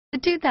The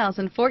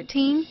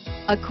 2014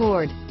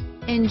 Accord.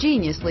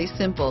 Ingeniously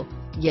simple,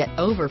 yet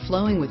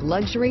overflowing with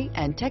luxury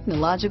and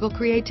technological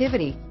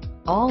creativity.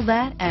 All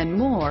that and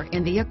more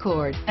in the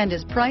Accord, and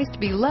is priced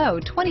below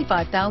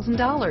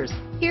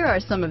 $25,000. Here are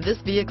some of this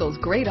vehicle's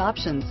great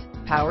options: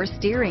 power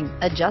steering,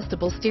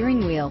 adjustable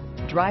steering wheel,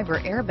 driver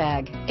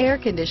airbag, air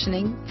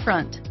conditioning,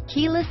 front,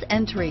 keyless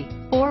entry,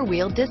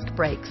 four-wheel disc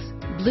brakes,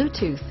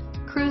 Bluetooth,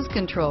 cruise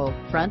control,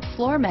 front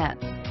floor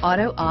mats,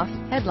 auto-off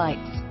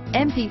headlights,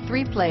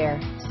 MP3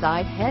 player,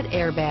 side head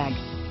airbag,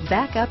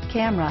 backup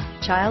camera,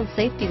 child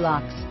safety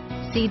locks,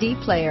 CD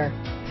player,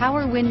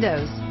 power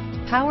windows,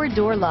 power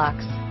door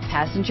locks,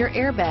 passenger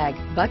airbag,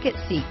 bucket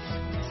seats,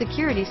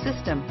 security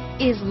system.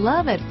 Is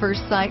love at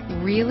first sight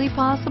really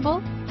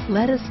possible?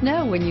 Let us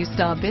know when you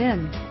stop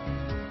in.